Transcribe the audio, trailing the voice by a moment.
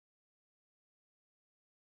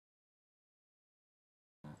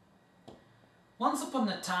Once upon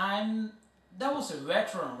a time, there was a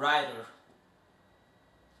veteran rider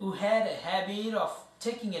who had a habit of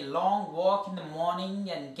taking a long walk in the morning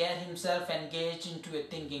and get himself engaged into a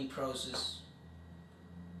thinking process.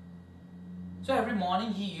 So every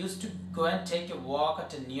morning he used to go and take a walk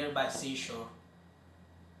at a nearby seashore.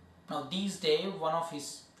 Now these days,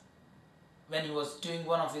 when he was doing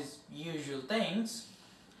one of his usual things,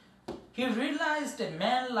 he realized a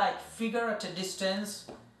man-like figure at a distance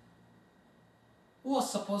who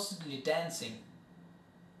was supposedly dancing.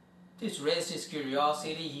 This raised his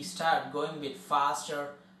curiosity. He started going a bit faster,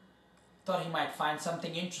 thought he might find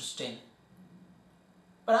something interesting.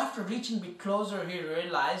 But after reaching a bit closer, he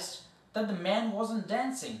realized that the man wasn't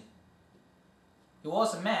dancing. He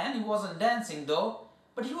was a man, he wasn't dancing though,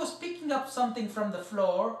 but he was picking up something from the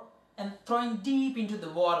floor and throwing deep into the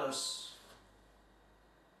waters.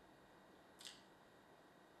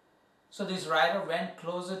 So this rider went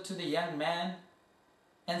closer to the young man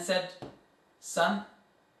and said, "Son,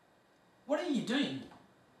 what are you doing?"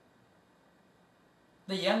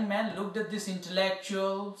 The young man looked at this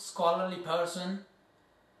intellectual, scholarly person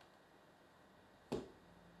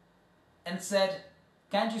and said,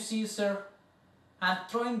 "Can't you see, sir? I'm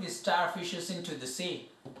throwing these starfishes into the sea."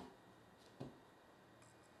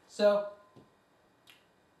 So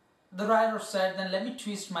the writer said, "Then let me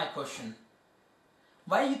twist my question.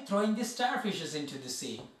 Why are you throwing these starfishes into the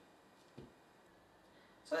sea?"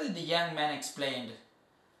 So the young man explained,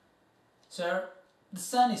 "Sir, the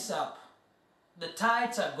sun is up. The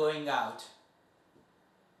tides are going out.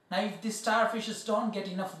 Now if these starfishes don't get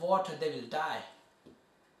enough water, they will die."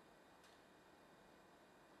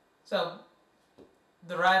 So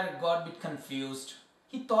the writer got a bit confused.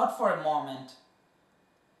 He thought for a moment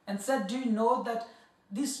and said, "Do you know that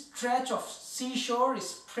this stretch of seashore is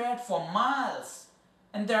spread for miles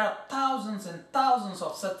and there are thousands and thousands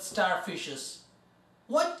of such starfishes?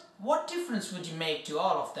 What difference would you make to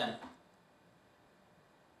all of them?"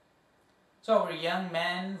 So our young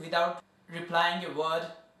man, without replying a word,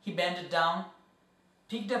 he bent down,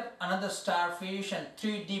 picked up another starfish and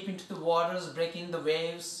threw it deep into the waters, breaking the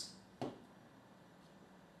waves,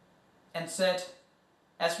 and said,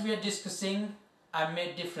 "As we are discussing, I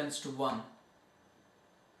made difference to one."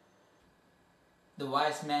 The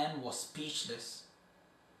wise man was speechless.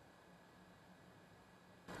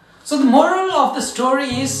 So the moral of the story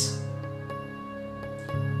is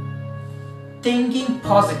thinking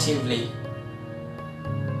positively.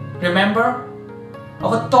 Remember,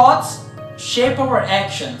 our thoughts shape our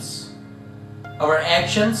actions. Our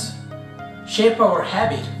actions shape our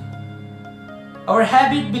habit. Our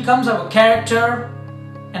habit becomes our character,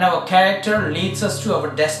 and our character leads us to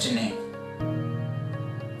our destiny.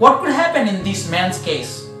 What could happen in this man's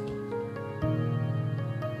case?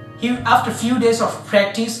 After a few days of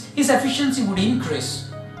practice, his efficiency would increase.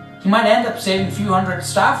 He might end up saving a few hundred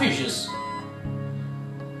starfishes.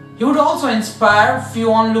 He would also inspire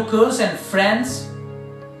few onlookers and friends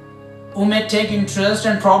who may take interest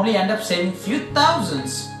and probably end up saving few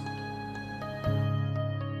thousands.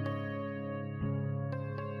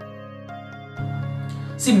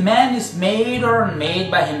 See, man is made or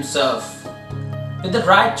unmade by himself. With the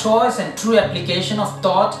right choice and true application of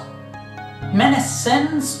thought, man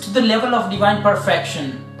ascends to the level of divine perfection,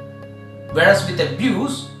 whereas with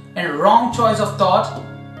abuse and wrong choice of thought,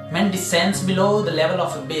 man descends below the level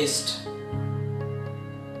of a beast.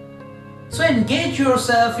 So engage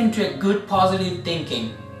yourself into a good positive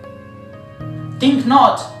thinking. Think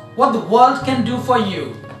not what the world can do for you,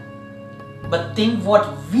 but think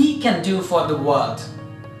what we can do for the world.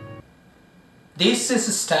 This is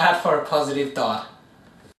a start for a positive thought.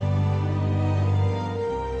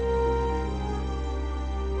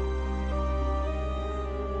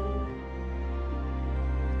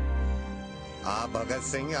 Bhagat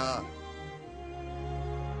Singh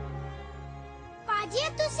पाजी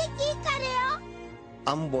तुसी की कर रहे हो?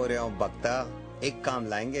 हम बोल रहे हो बक्ता एक काम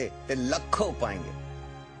लाएंगे ते लखों पाएंगे।